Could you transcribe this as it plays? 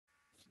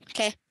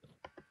Okay.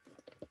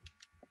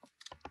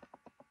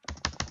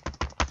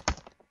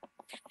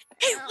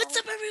 Hey, what's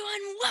up,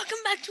 everyone? Welcome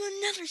back to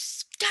another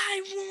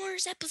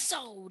Skywars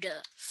episode.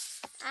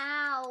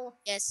 Ow.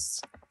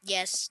 Yes,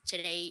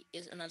 today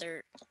is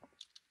another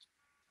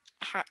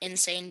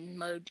insane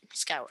mode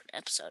Skyward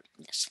episode.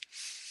 Yes.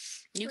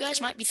 You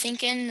guys might be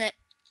thinking that,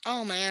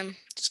 oh man,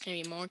 it's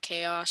gonna be more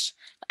chaos.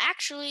 But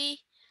actually,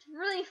 It's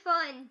really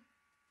fun.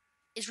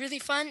 It's really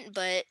fun,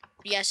 but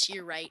yes,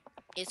 you're right.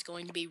 It's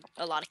going to be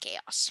a lot of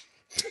chaos.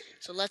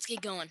 So let's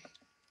get going.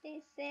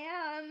 Hey,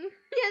 Sam.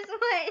 Guess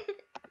what?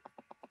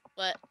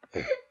 What?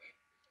 You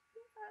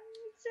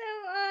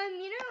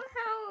know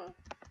how,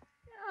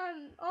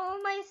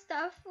 all my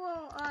stuff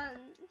will,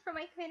 from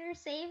my computer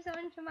saves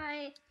onto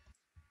my,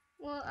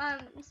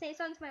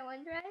 saves onto my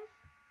OneDrive?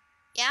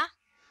 Yeah?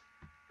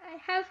 I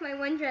have my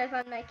OneDrive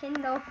on my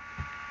Kindle.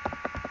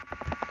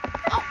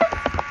 Oh.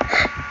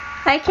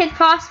 I could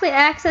possibly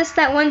access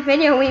that one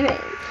video we made.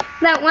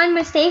 That one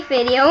mistake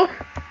video.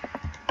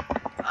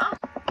 Oh.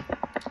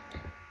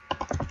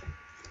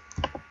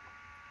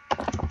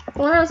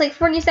 Well, that was like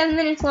 47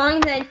 minutes long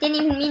that I didn't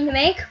even mean to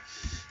make.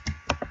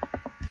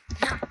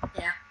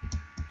 Yeah.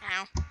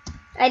 Ow.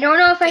 I don't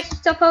know if I should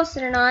still post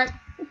it or not.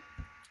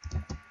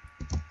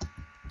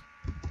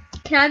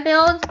 Can I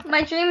build?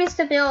 My dream is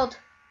to build.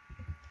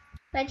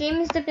 My dream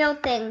is to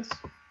build things.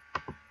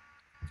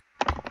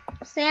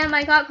 Sam,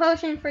 I got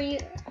potion for you.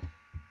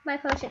 My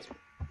potion.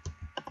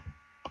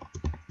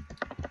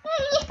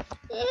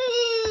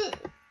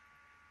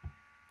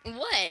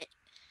 What?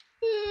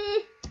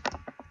 I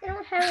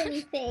don't have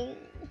anything.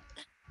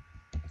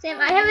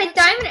 Sam, I have a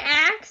diamond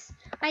axe,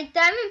 a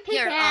diamond pickaxe.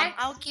 Here,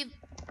 I'll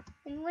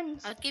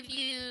give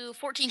you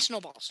 14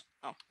 snowballs.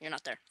 Oh, you're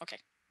not there. Okay.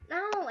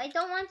 No, I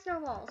don't want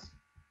snowballs.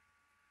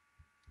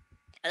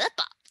 That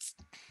box.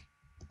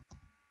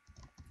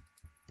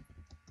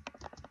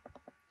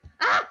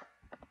 Ah!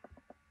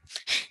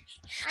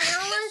 I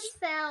almost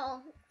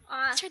fell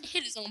off. He tried to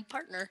hit his own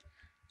partner.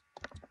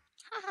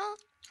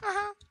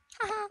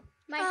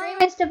 My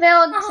dream is to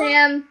build,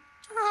 Sam.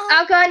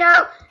 Oh god,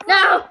 no!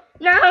 No!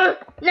 No!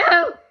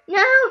 No!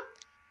 No!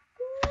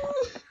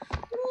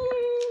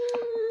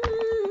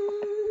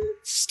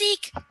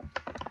 Steak!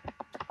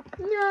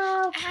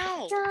 No!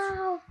 Ow!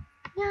 No!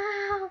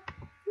 No!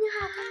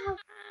 No!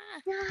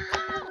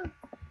 No!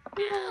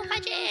 No!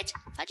 Fudge it!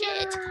 Fudge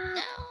it!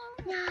 No!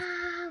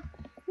 No!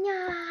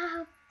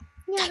 No!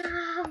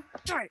 No!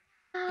 Sorry.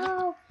 No!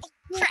 Oh,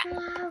 crap!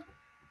 No!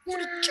 What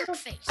a jerk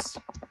face!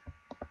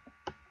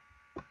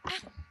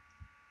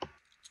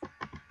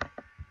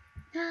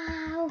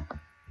 No!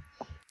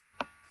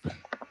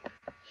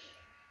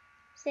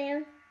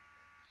 Sam?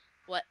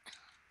 What?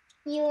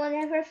 You will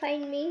never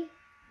find me.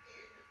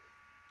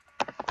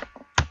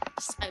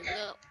 Yes, I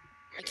will.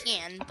 I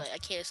can, but I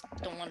just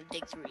don't want to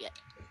dig through yet.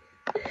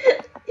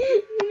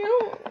 You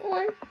don't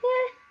want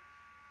that?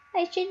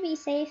 I should be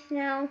safe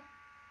now.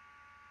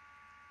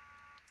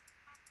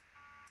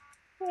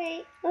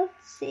 Wait, let's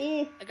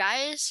see.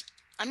 Guys,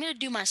 I'm gonna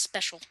do my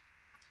special.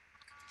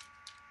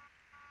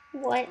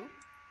 What?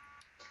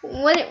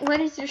 What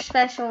is your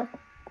special?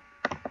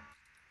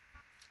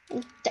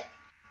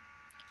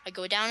 I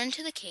go down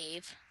into the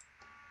cave.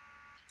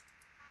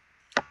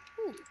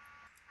 Ooh.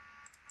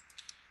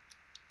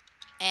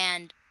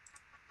 And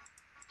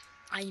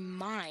I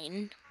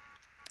mine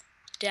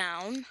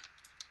down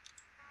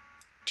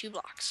 2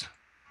 blocks.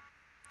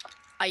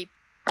 I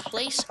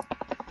place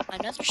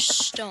another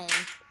stone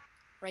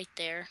right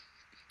there.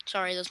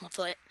 Sorry, that's my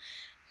foot.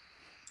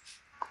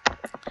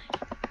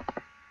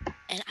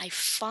 And I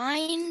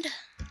find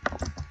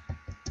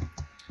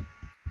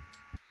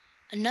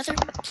another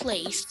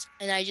place,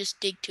 and I just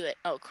dig to it.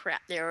 Oh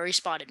crap, they already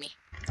spotted me.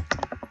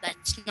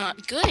 That's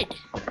not good.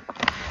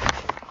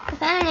 I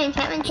found an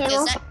enchantment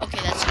table. Okay,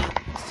 that's you.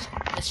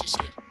 That's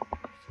just you.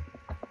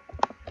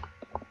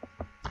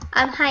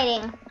 I'm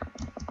hiding.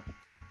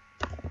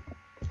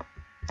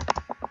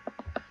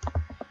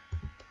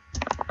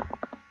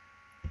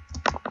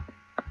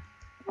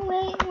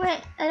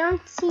 Wait, I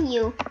don't see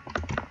you.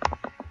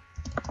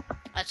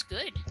 That's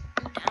good.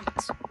 Ooh,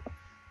 diamonds.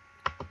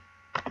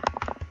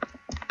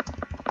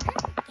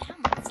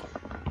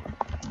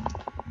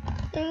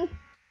 Diamonds.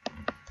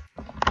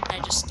 I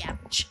just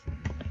scavenge.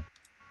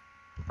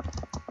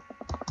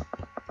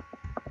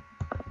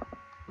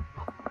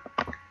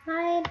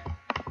 Hide.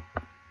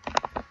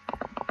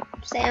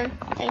 Sam,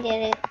 I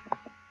did it.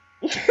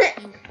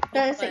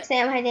 No, it's like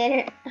Sam, I did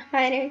it. I'm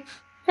hiding.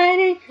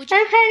 I'm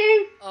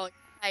hiding. Oh,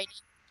 hiding.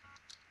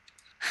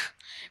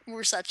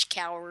 We're such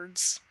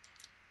cowards.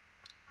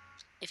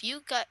 If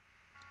you got...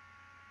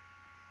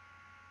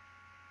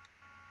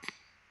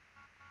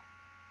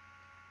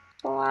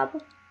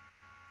 Bob.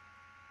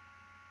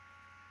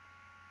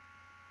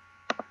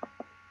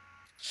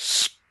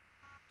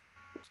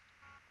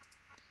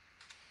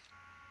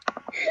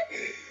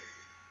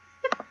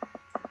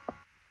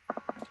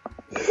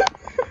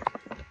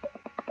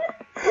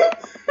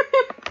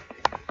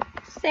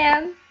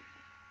 Sam,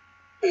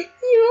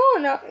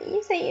 you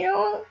say, you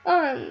know,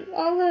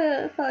 all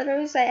the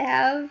photos I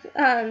have,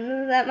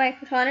 that my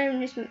katana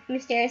just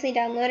mysteriously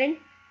downloaded?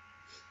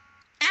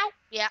 Ow!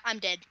 Yeah, I'm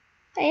dead.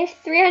 I have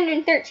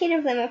 313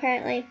 of them,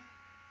 apparently.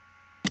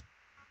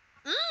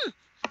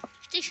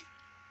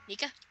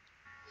 Nika?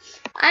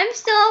 I'm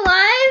still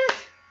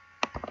alive!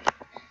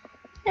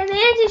 Have the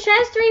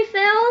anti-stress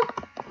refill?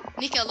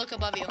 Nika, look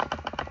above you.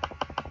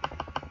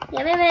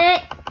 Give me a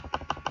minute.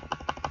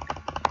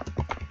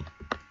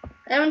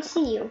 I don't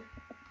see you.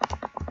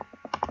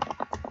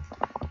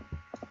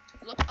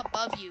 Look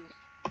above you.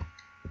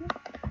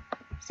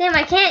 Sam,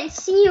 I can't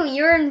see you.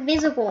 You're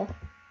invisible.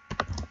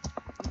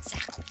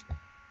 Exactly.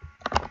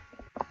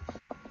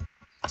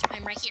 That's why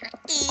I'm right here.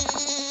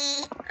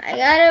 I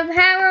got a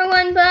power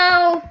one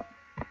bow.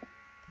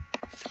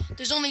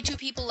 There's only 2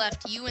 people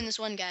left. You and this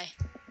one guy.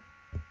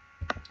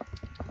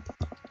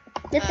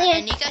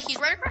 And Nika, he's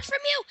right across from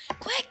you.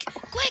 Quick!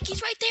 Quick!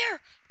 He's right there.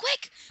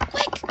 Quick!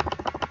 Quick!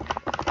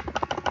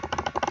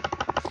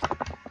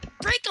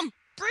 Break him!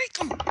 Break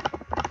him!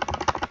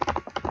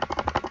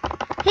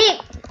 Hey!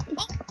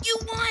 Oh, you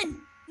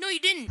won! No, you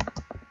didn't.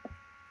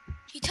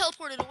 He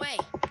teleported away.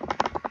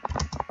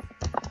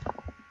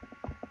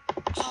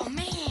 Oh,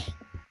 man.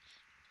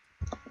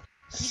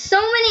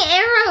 So many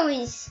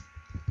arrows!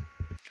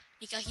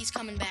 Nika, he's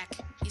coming back.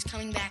 He's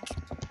coming back.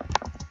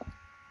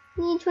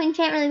 You need to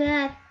enchant really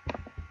bad.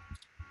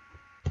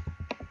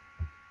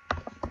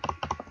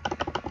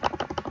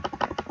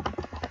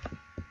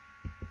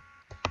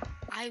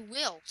 I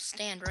will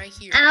stand right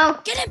here. Ow!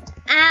 Get him!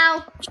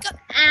 Ow! Nika.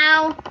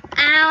 Ow!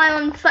 Ow!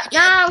 I'm on fire!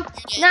 No!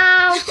 You're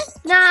No!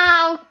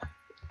 No!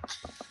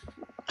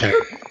 You're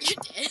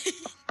dead.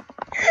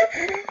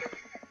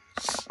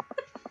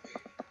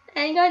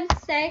 I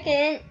got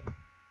second.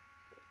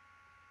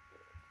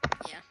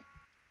 Yeah.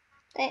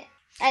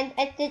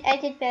 I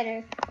did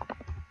better.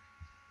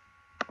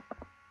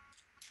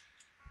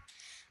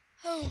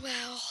 Oh,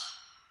 well.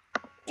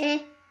 Eh.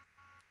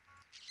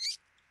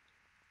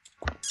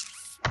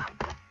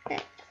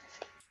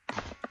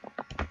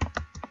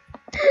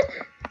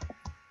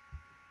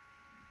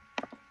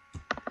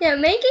 Yeah,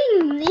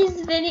 making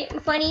these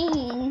funny,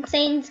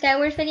 insane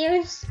Skywars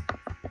videos,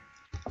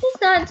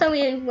 it's not so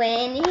we would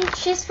win,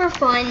 it's just for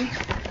fun.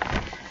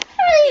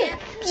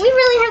 We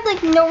really have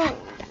like no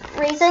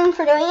reason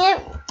for doing it.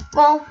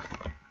 Well,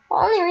 the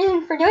only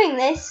reason for doing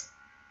this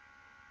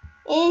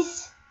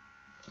is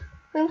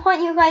we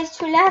want you guys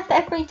to laugh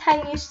every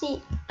time you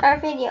see our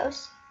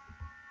videos.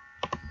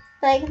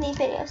 Like these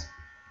videos.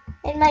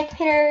 And my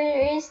computer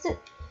is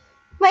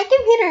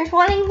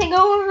wanting to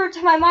go over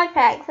to my mod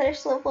packs that are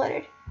still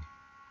uploaded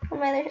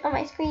on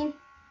my screen.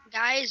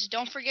 Guys,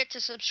 don't forget to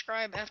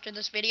subscribe after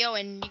this video,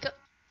 and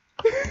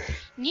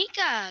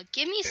Nika,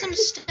 give me some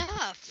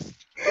stuff,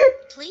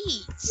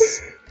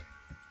 please.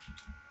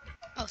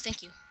 Oh,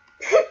 thank you.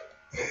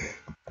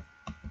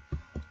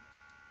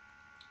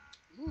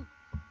 Ooh.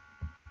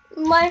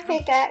 My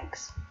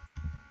pickaxe.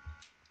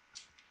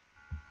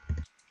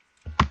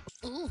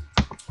 Ooh.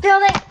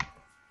 Build it.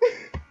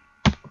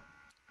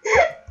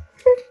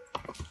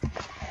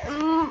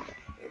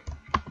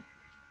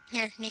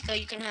 Here, Nico,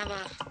 you can have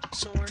a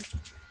sword.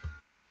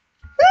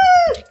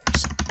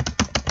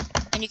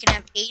 And you can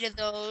have 8 of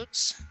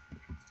those.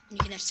 And you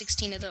can have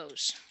 16 of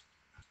those.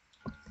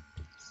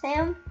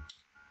 Sam?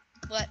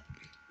 What?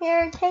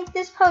 Here, take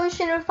this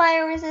potion of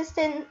fire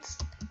resistance.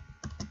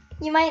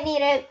 You might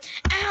need it.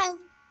 Ow!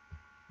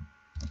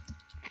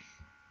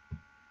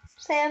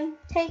 Sam,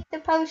 take the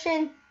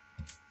potion.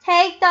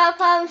 Take the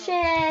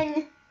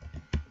potion!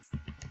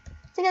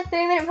 It's like a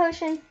 3-minute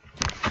potion.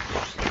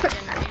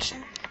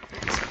 Generation.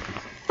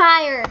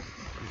 Fire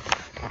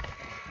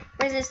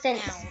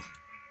resistance. Ow.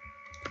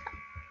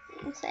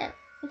 Sam,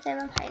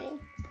 I'm hiding.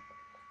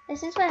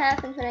 This is what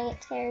happens when I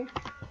get scared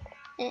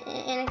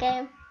in a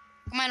game.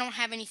 I don't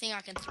have anything I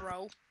can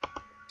throw.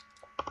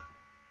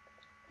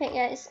 Okay,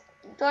 guys,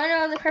 do I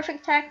know the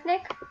perfect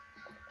tactic?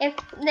 If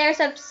there's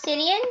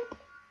obsidian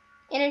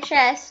in a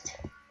chest.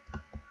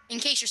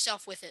 Encase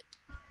yourself with it.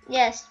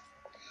 Yes.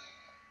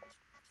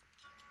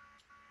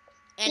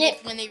 And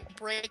if, when they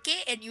break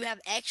it and you have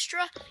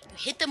extra, you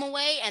hit them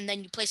away and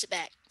then you place it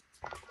back.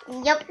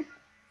 Yep.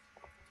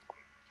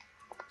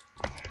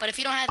 But if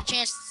you don't have the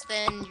chance,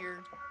 then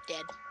you're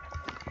dead.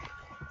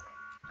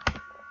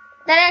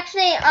 That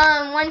actually,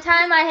 one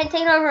time I had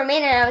taken over a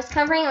main and I was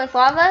covering it with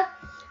lava,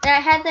 and I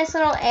had this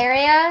little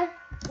area.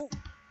 Ooh.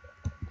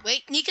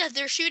 Wait, Nika,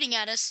 they're shooting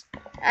at us.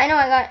 I know,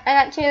 I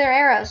got 2 of their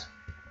arrows.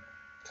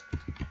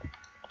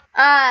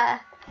 I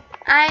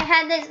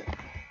had this.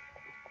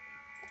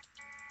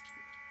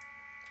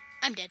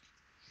 I'm dead.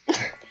 And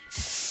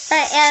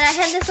I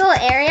had this little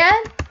area.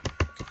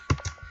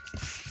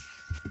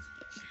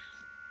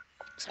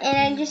 And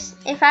I just,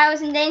 if I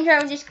was in danger, I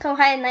would just go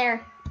hide in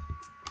there.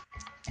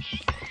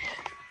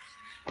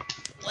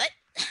 What?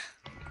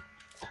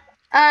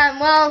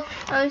 Well,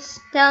 I was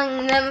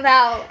telling them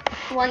about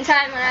one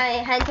time when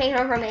I had taken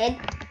over a maid.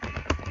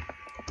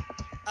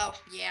 Oh,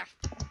 yeah.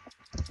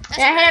 That's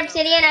And I had rare,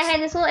 obsidian, I had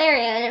this little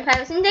area, and if I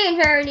was in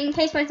danger, I would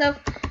encase myself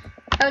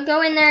I would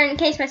go in there and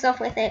encase myself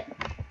with it.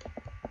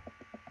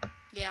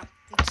 Yeah,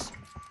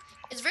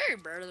 it's very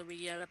rare that we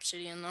get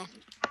obsidian though.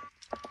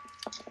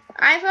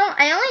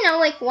 I only know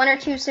like 1 or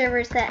 2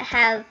 servers that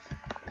have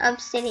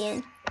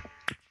obsidian.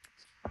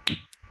 You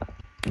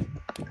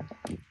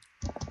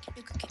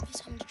could get me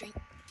something to drink.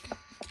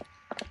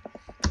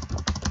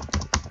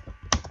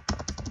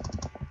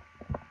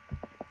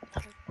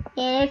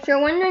 And if you're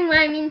wondering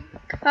why me and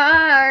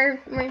kapaa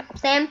or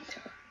Sam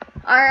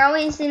are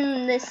always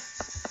in the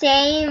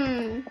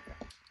same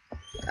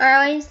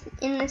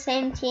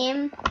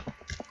team,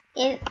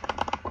 it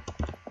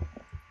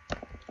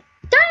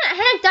darn it, I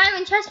had a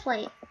diamond chest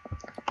plate.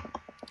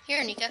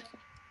 Here, Nika.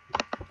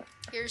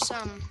 Here's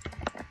some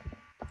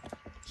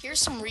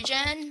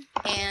regen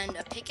and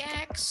a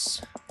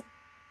pickaxe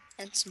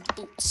and some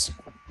boots.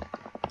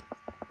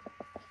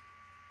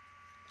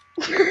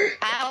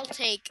 I'll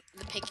take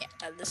the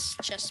this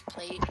chest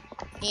plate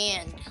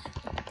and.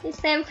 Hey,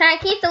 Sam, can I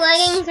keep the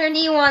leggings or do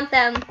you want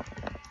them?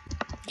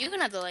 You can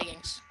have the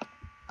leggings.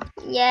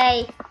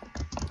 Yay.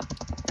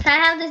 Can I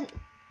have this?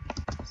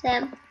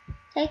 Sam,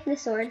 take the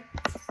sword.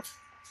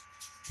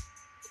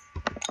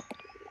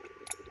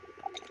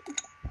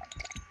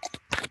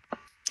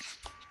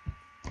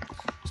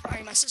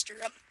 Sorry, my sister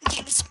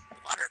gave me some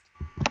water.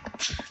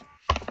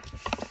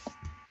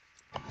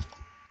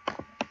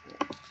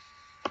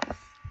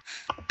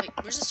 Wait,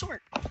 where's the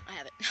sword? I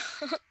have it.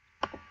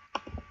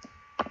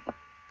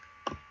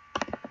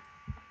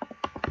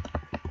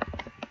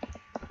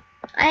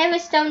 I have a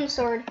stone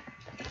sword.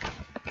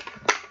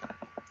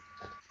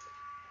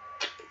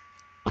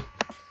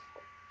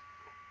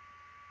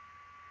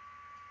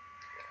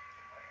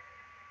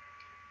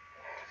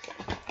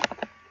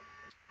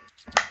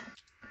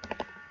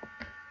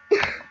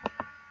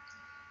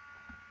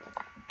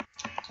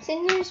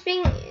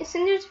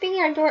 Cinder's being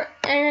an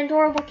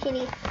adorable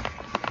kitty.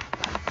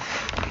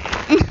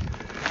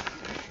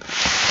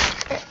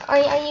 Are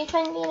you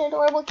trying to be an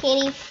adorable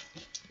kitty?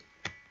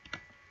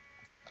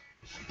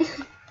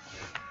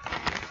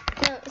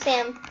 No,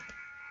 Sam. Do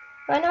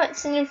I know what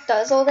Cinder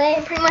does all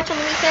day, pretty much on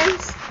the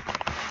weekends?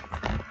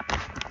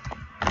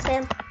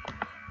 Sam.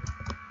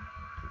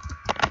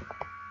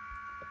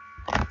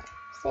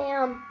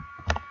 Sam.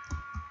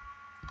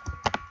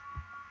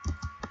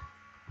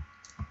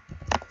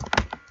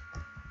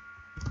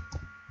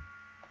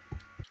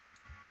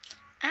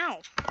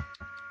 Ow.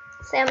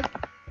 Sam.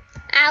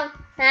 Ow,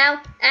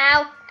 ow,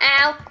 ow,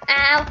 ow,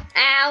 ow,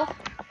 ow.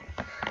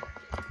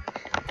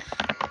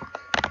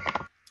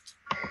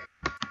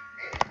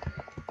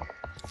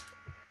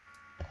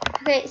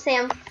 Okay,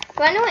 Sam.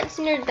 Do I know what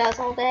Cinder does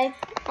all day?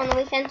 On the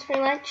weekends,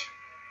 pretty much?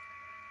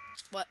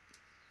 What?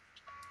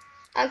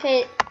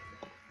 Okay.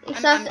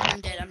 I'm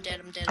dead.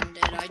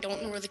 I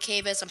don't know where the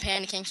cave is. I'm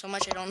panicking so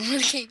much I don't know where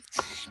the cave is.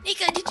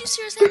 Nika, did you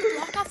seriously have to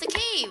block off the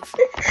cave? I'm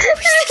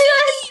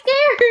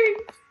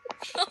scared.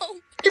 Oh,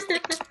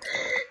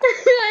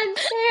 I'm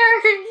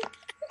scared.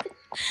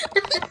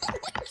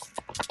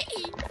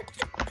 cave.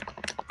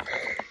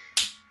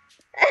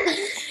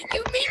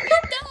 You made me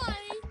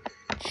die.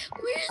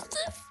 Where's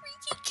the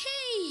freaking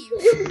cave?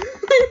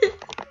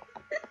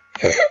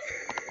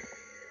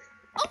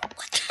 Oh,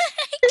 what the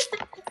heck?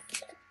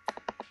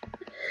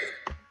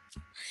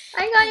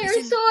 I got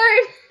your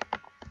sword.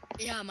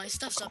 Yeah, my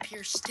stuff's up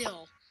here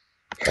still.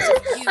 I'm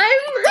making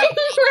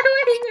my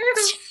way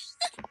through.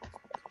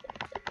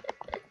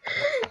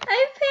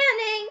 I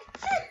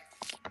panicked.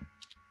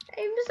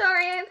 I'm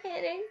sorry, I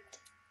panicked.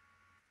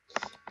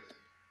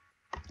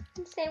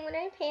 Sam, when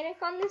I panic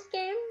on this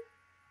game,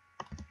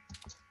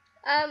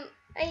 I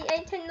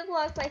tend to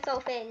block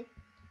myself in.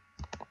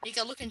 You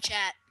can look in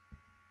chat.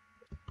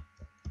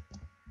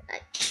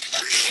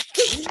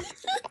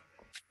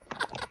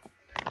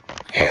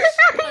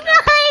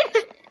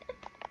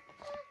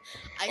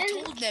 I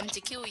told them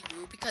to kill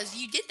you because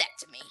you did that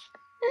to me.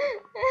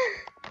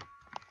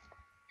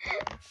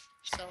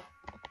 So,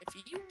 if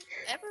you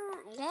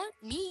ever want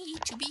me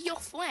to be your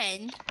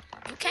friend,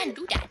 you can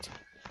do that.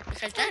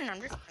 Because then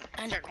I'm just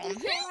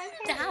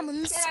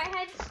diamonds. That I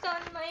had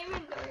stone in my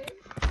inventory.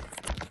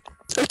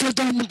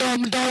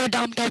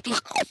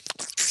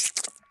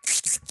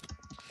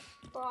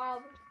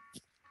 Bob.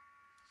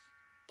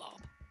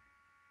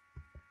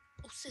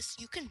 Oh, sis,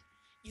 you can,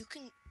 oh, you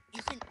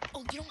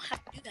don't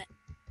have to do that.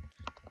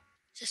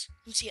 Sis,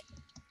 let me see it.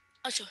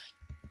 I'll show you.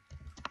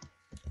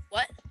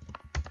 What?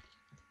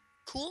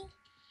 Cool?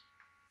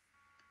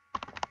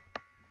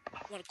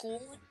 Want a cool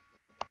one?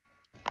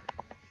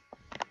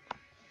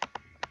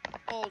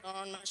 Hold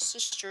on, my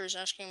sister is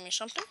asking me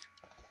something.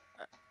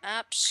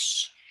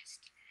 Apps.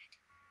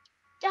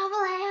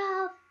 Double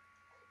health.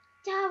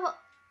 Double.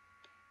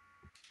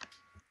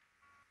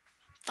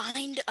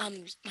 Find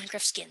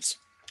Minecraft skins.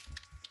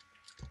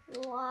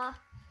 Wow.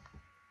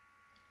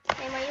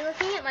 Sam, are you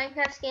looking at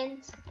Minecraft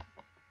skins?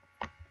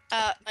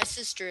 My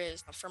sister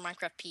is for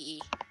Minecraft PE.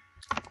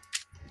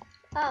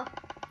 Oh.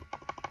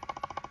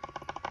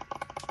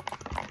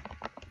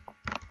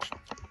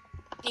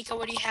 Nika,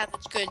 what do you have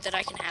that's good that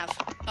I can have?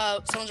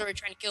 Someone's already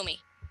trying to kill me.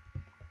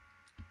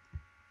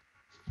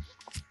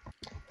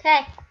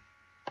 Okay.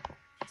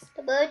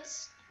 The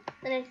boots.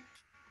 And then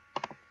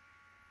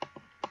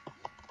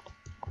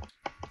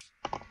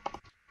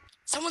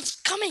Someone's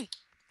coming.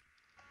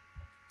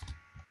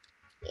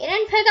 you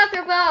didn't pick up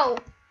your bow.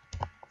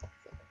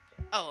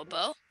 Oh, a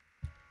bow?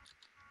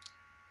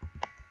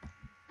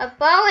 A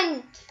bow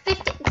and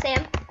 50,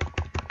 Sam.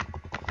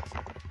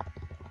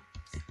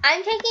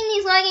 I'm taking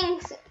these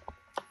leggings.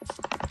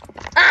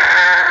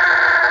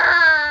 Ah!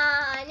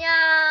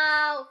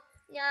 No!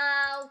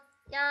 No!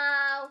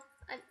 No!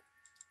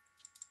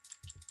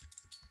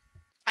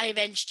 I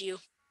avenged you.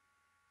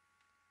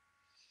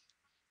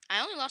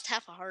 I only lost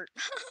half a heart.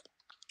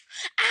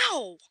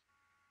 Ow!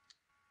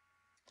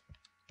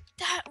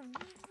 That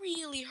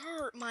really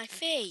hurt my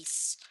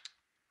face.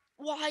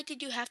 Why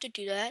did you have to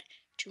do that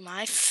to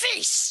my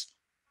face?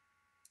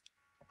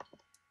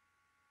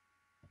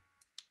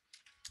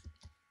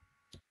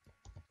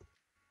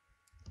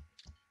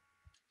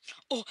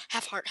 Oh,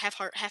 half heart, half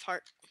heart, half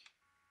heart.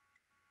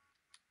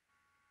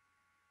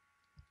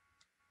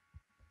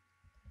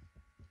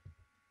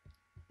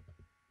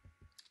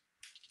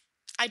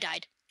 I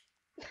died.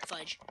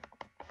 Fudge.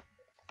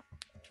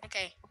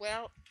 Okay,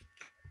 well.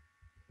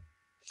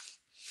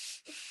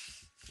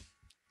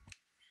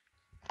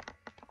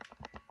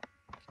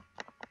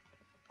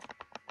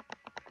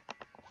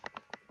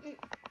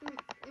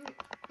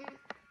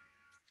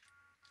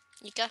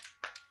 Nika,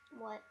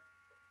 What?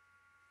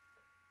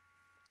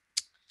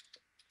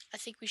 I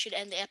think we should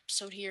end the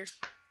episode here.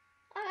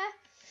 Okay.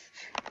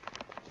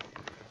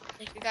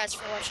 Thank you guys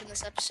for watching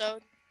this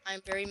episode.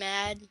 I'm very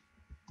mad.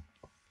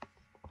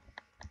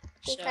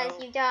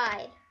 Because you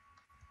died.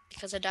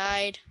 Because I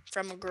died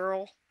from a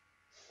girl.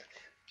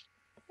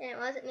 And it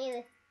wasn't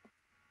me.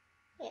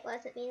 It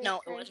wasn't me.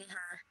 No, it wasn't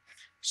her.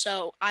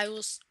 So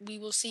we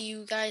will see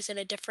you guys in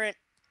a different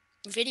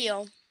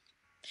video.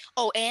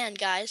 Oh, and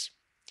guys,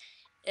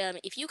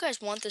 if you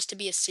guys want this to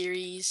be a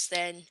series,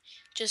 then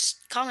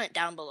just comment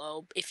down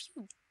below. If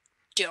you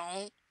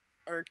don't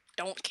or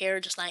don't care,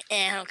 just like,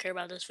 I don't care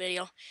about this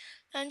video,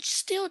 and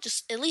still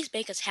just at least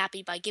make us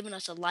happy by giving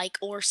us a like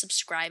or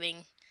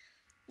subscribing.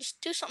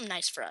 Just do something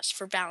nice for us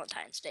for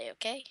Valentine's Day,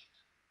 okay?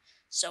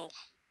 So,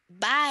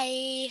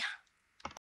 bye!